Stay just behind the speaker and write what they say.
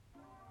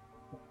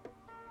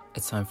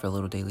It's time for a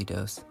little daily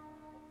dose.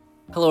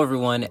 Hello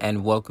everyone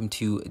and welcome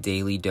to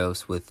Daily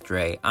Dose with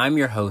Dre. I'm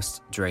your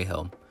host, Dre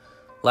Hill.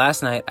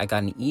 Last night I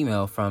got an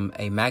email from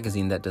a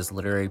magazine that does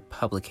literary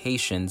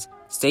publications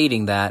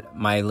stating that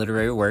my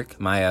literary work,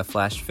 my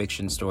flash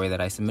fiction story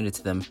that I submitted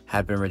to them,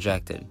 had been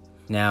rejected.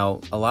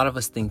 Now, a lot of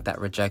us think that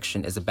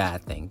rejection is a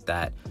bad thing,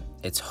 that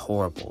it's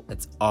horrible,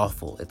 it's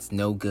awful, it's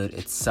no good,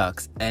 it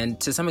sucks. And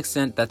to some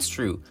extent, that's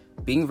true.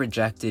 Being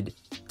rejected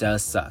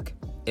does suck.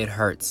 It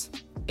hurts.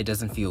 It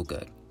doesn't feel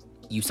good.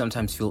 You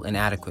sometimes feel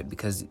inadequate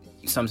because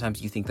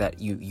sometimes you think that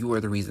you are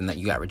the reason that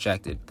you got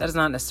rejected. That is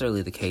not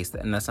necessarily the case,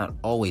 and that's not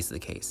always the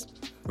case.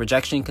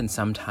 Rejection can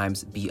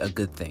sometimes be a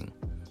good thing.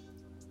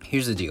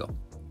 Here's the deal.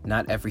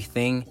 Not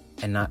everything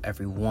and not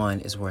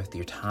everyone is worth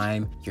your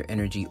time, your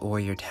energy,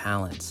 or your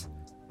talents.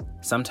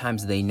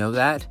 Sometimes they know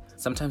that.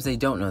 Sometimes they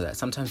don't know that.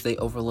 Sometimes they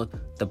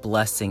overlook the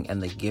blessing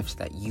and the gift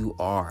that you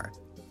are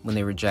when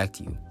they reject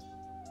you.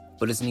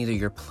 But it's neither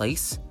your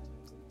place,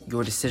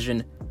 your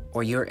decision,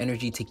 or your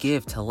energy to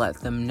give to let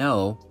them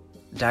know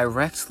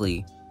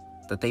directly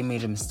that they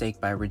made a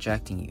mistake by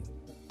rejecting you.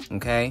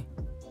 Okay?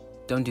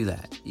 Don't do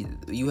that.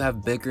 You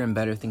have bigger and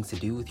better things to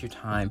do with your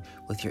time,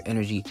 with your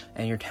energy,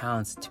 and your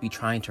talents to be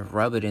trying to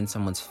rub it in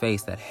someone's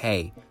face that,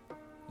 hey,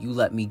 you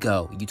let me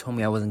go. You told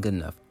me I wasn't good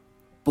enough.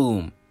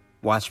 Boom.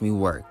 Watch me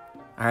work.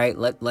 All right?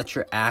 Let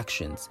your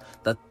actions,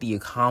 let the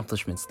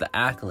accomplishments, the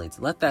accolades,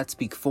 let that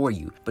speak for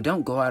you. But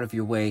don't go out of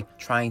your way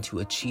trying to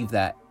achieve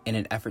that in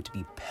an effort to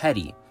be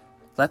petty.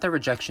 Let the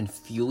rejection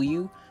fuel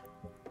you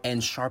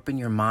and sharpen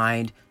your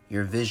mind,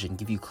 your vision,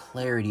 give you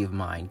clarity of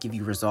mind, give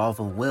you resolve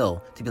of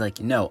will to be like,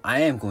 no,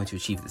 I am going to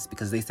achieve this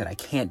because they said I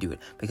can't do it,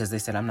 because they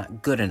said I'm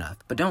not good enough.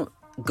 But don't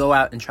go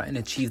out and try and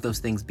achieve those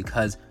things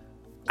because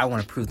I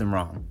want to prove them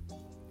wrong.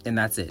 And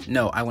that's it.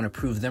 No, I want to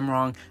prove them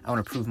wrong. I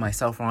want to prove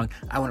myself wrong.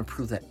 I want to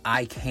prove that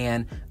I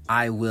can,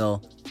 I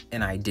will,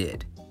 and I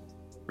did.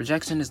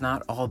 Rejection is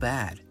not all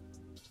bad.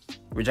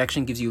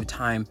 Rejection gives you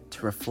time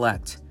to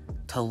reflect,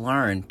 to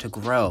learn, to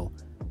grow.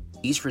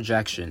 Each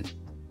rejection,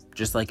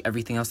 just like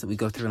everything else that we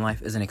go through in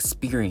life, is an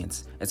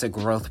experience. It's a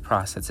growth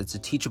process. It's a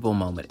teachable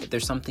moment.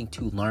 There's something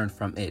to learn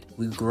from it.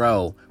 We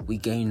grow. We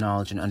gain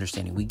knowledge and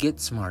understanding. We get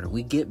smarter.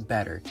 We get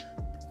better.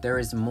 There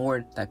is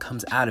more that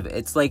comes out of it.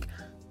 It's like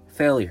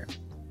failure.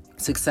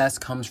 Success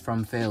comes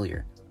from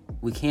failure.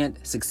 We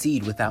can't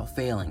succeed without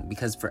failing,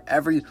 because for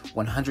every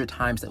 100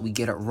 times that we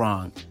get it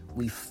wrong,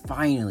 we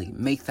finally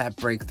make that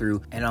breakthrough,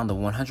 and on the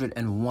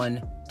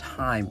 101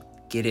 time,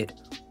 get it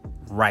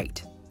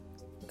right.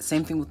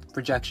 Same thing with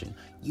rejection.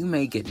 You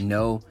may get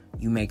no,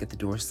 you may get the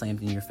door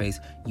slammed in your face.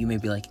 You may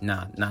be like,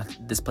 nah,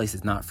 this place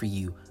is not for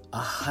you.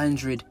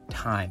 100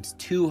 times,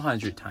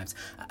 200 times,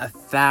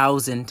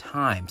 1,000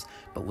 times.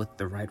 But with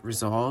the right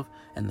resolve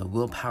and the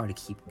willpower to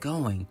keep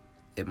going,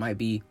 it might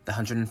be the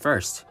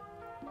 101st,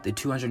 the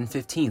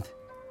 215th,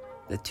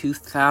 the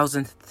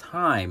 2,000th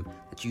time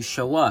that you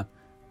show up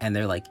and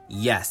they're like,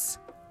 yes,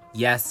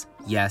 this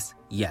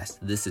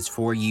is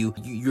for you.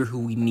 You're who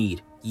we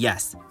need.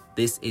 Yes,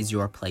 this is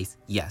your place.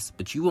 Yes,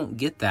 but you won't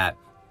get that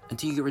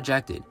until you get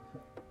rejected.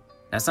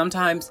 Now,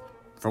 sometimes,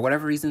 for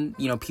whatever reason,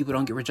 people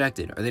don't get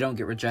rejected, or they don't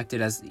get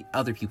rejected as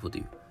other people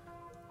do.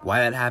 Why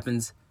that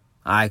happens,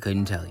 I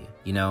couldn't tell you.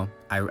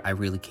 I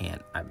really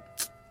can't.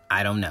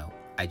 I don't know.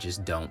 I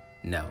just don't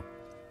know.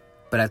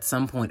 But at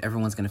some point,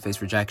 everyone's going to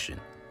face rejection.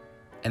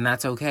 And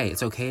that's okay.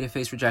 It's okay to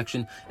face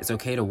rejection. It's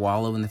okay to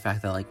wallow in the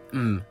fact that,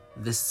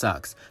 this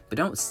sucks. But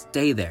don't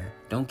stay there.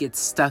 Don't get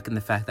stuck in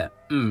the fact that,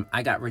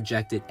 I got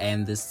rejected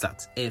and this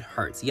sucks. It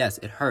hurts. Yes,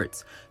 it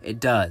hurts. It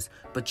does.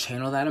 But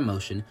channel that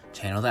emotion,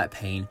 channel that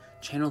pain,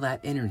 channel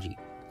that energy.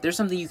 There's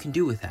something you can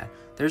do with that.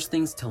 There's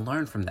things to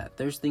learn from that.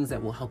 There's things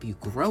that will help you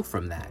grow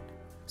from that.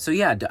 So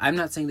yeah, I'm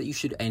not saying that you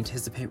should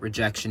anticipate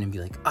rejection and be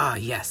like,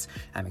 yes,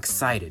 I'm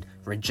excited.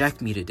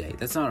 Reject me today.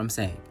 That's not what I'm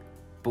saying.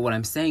 But what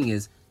I'm saying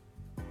is,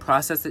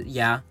 process it.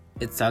 Yeah,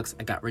 it sucks.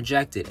 I got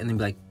rejected. And then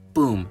be like,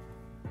 boom.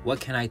 What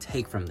can I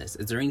take from this?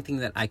 Is there anything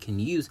that I can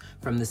use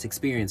from this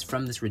experience,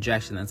 from this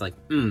rejection that's like,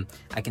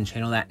 I can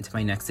channel that into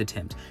my next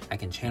attempt. I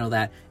can channel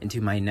that into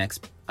my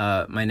next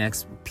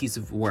piece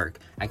of work.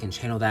 I can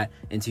channel that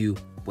into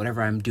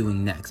whatever I'm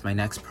doing next, my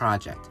next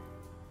project.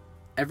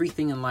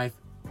 Everything in life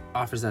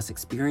offers us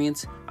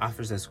experience,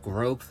 offers us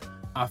growth,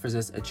 offers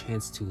us a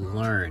chance to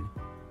learn.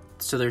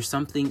 So there's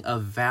something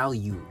of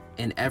value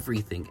in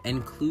everything,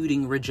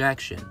 including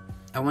rejection.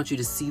 I want you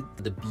to see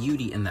the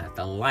beauty in that,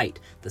 the light,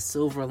 the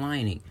silver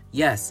lining.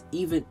 Yes,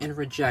 even in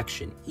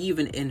rejection,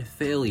 even in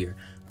failure,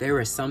 there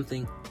is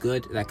something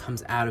good that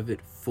comes out of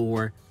it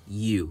for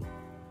you.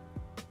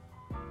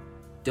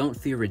 Don't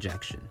fear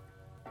rejection.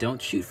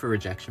 Don't shoot for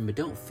rejection, but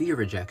don't fear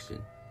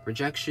rejection.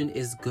 Rejection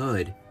is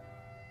good.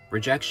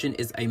 Rejection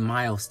is a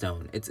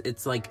milestone.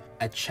 It's like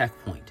a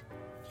checkpoint.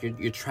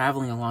 You're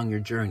traveling along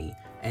your journey,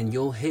 and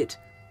you'll hit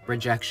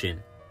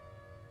rejection.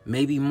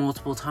 Maybe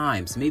multiple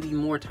times, maybe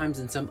more times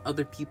than some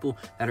other people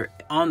that are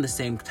on the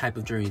same type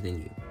of journey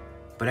than you.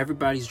 But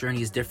everybody's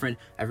journey is different.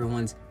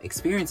 Everyone's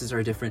experiences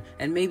are different.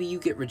 And maybe you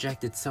get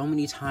rejected so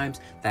many times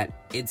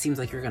that it seems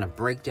like you're going to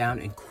break down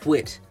and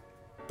quit.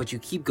 But you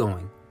keep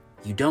going.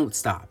 you don't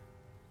stop.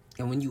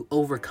 And when you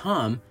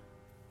overcome,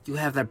 you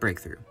have that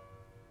breakthrough.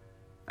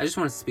 I just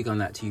wanted to speak on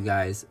that to you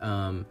guys.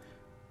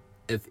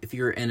 If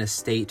you're in a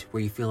state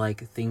where you feel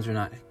like things are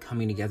not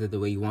coming together the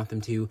way you want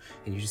them to,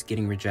 and you're just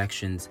getting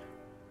rejections,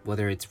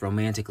 whether it's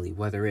romantically,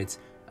 whether it's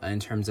in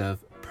terms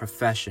of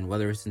profession,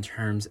 whether it's in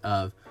terms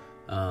of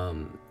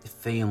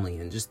family,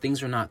 and just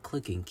things are not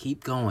clicking,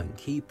 keep going,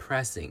 keep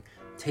pressing.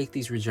 Take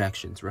these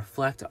rejections,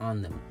 reflect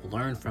on them,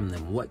 learn from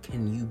them. What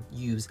can you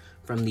use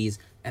from these,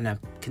 and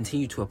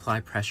continue to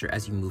apply pressure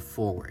as you move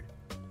forward.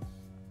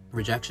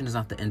 Rejection is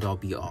not the end all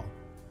be all.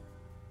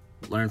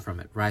 Learn from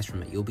it, rise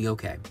from it. You'll be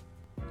okay.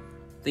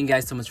 Thank you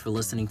guys so much for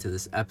listening to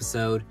this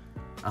episode.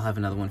 I'll have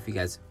another one for you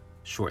guys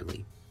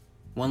shortly.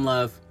 One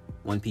love,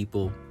 one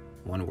people,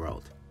 one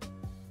world.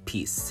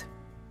 Peace.